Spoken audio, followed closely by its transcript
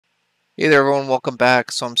Hey there, everyone. Welcome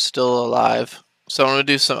back. So I'm still alive. So I'm going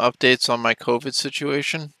to do some updates on my COVID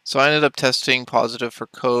situation. So I ended up testing positive for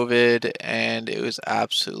COVID and it was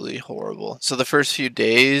absolutely horrible. So the first few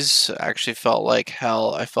days actually felt like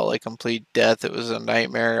hell. I felt like complete death. It was a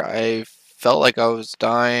nightmare. I felt like I was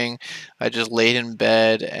dying. I just laid in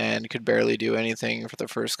bed and could barely do anything for the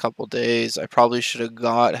first couple days. I probably should have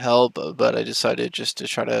got help, but I decided just to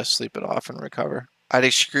try to sleep it off and recover. I had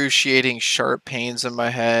excruciating sharp pains in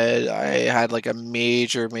my head. I had like a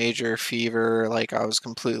major fever. Like I was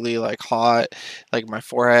completely like hot. Like my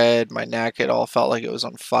forehead, my neck, it all felt like it was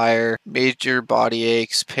on fire. Major body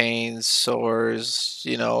aches, pains, sores,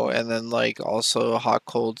 and then like also hot,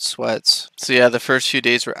 cold sweats. So yeah, the first few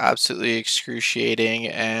days were absolutely excruciating,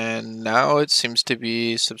 and now it seems to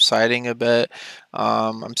be subsiding a bit.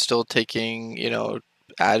 I'm still taking,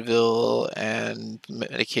 Advil and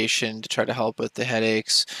medication to try to help with the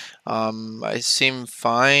headaches. I seem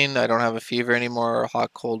fine. I don't have a fever anymore, or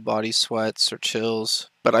hot, cold body sweats or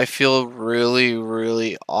chills. But I feel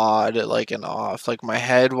really odd, like and off. Like my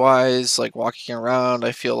head wise, like walking around,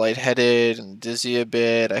 I feel lightheaded and dizzy a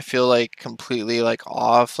bit. I feel like completely like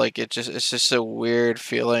off. Like it's just a weird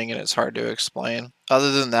feeling and it's hard to explain.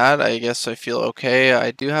 Other than that, I guess I feel okay.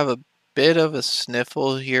 I do have a bit of a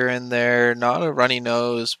sniffle here and there, not a runny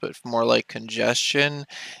nose, but more like congestion.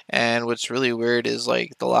 And what's really weird is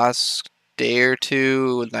like the last day or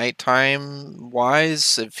two, nighttime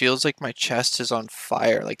wise, it feels like my chest is on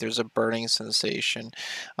fire. Like there's a burning sensation.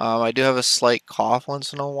 I do have a slight cough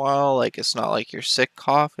once in a while. Like it's not like your sick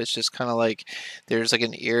cough. It's just kind of like there's like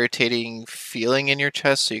an irritating feeling in your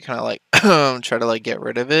chest. So you kind of like try to like get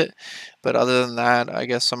rid of it. But other than that, I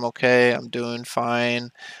guess I'm okay. I'm doing fine.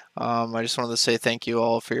 I just wanted to say thank you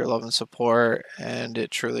all for your love and support, and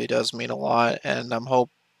it truly does mean a lot. And I'm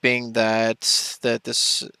hoping that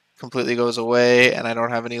this completely goes away and I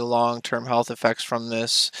don't have any long-term health effects from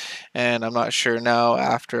this. And I'm not sure now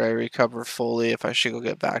after I recover fully if I should go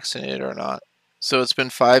get vaccinated or not. So it's been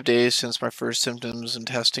 5 days since my first symptoms and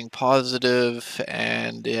testing positive,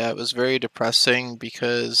 and yeah, it was very depressing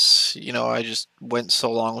because, I just went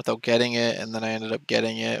so long without getting it, and then I ended up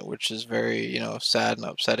getting it, which is very, sad and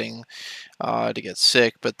upsetting to get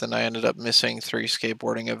sick, but then I ended up missing 3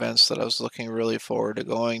 skateboarding events that I was looking really forward to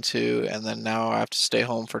going to, and then now I have to stay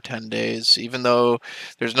home for 10 days. Even though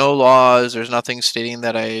there's no laws, there's nothing stating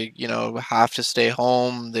that I, have to stay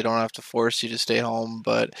home. They don't have to force you to stay home,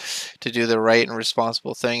 but to do the right and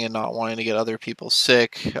responsible thing and not wanting to get other people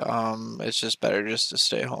sick, it's just better just to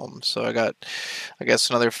stay home. So I got, I guess,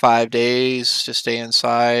 another 5 days to stay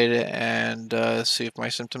inside and see if my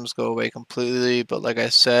symptoms go away completely. But like I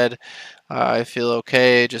said, I feel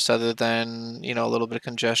okay, just other than, a little bit of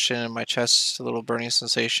congestion in my chest, a little burning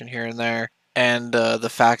sensation here and there. And the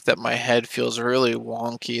fact that my head feels really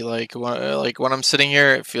wonky, like when I'm sitting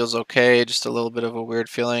here, it feels okay, just a little bit of a weird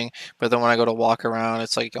feeling. But then when I go to walk around,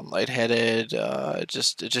 it's like I'm lightheaded. It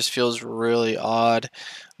just feels really odd.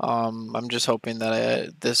 I'm just hoping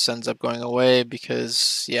that this ends up going away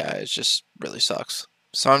because yeah, it just really sucks.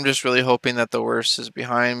 So I'm just really hoping that the worst is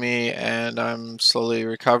behind me and I'm slowly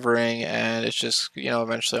recovering and it's just,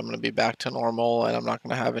 eventually I'm going to be back to normal and I'm not going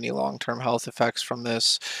to have any long-term health effects from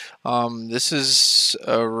this. This is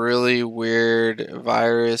a really weird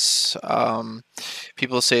virus.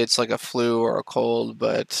 People say it's like a flu or a cold,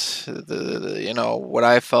 but what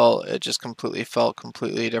I felt, it just completely felt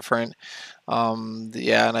completely different.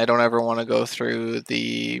 Yeah, and I don't ever want to go through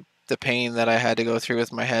the pain that I had to go through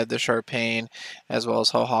with my head, the sharp pain, as well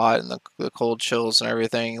as how hot and the cold chills and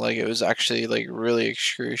everything. Like it was actually like really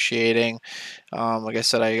excruciating. Like I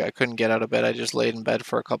said, I couldn't get out of bed. I just laid in bed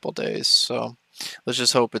for a couple days. So let's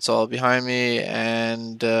just hope it's all behind me.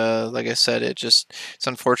 And like I said, it's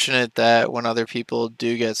unfortunate that when other people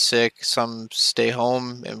do get sick, some stay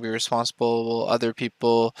home and be responsible. Other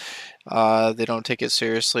people they don't take it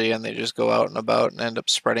seriously and they just go out and about and end up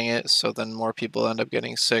spreading it. So then more people end up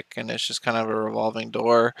getting sick, and it's just kind of a revolving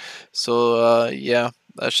door. So yeah,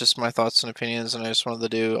 that's just my thoughts and opinions, and I just wanted to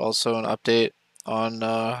do also an update on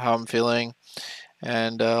how I'm feeling,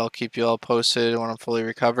 and I'll keep you all posted when I'm fully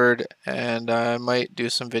recovered. And I might do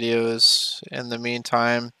some videos in the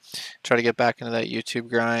meantime, try to get back into that YouTube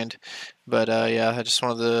grind. But yeah, I just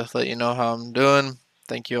wanted to let you know how I'm doing.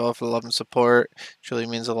 Thank you all for the love and support. It truly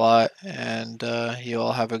means a lot. And you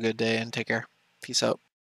all have a good day and take care. Peace out.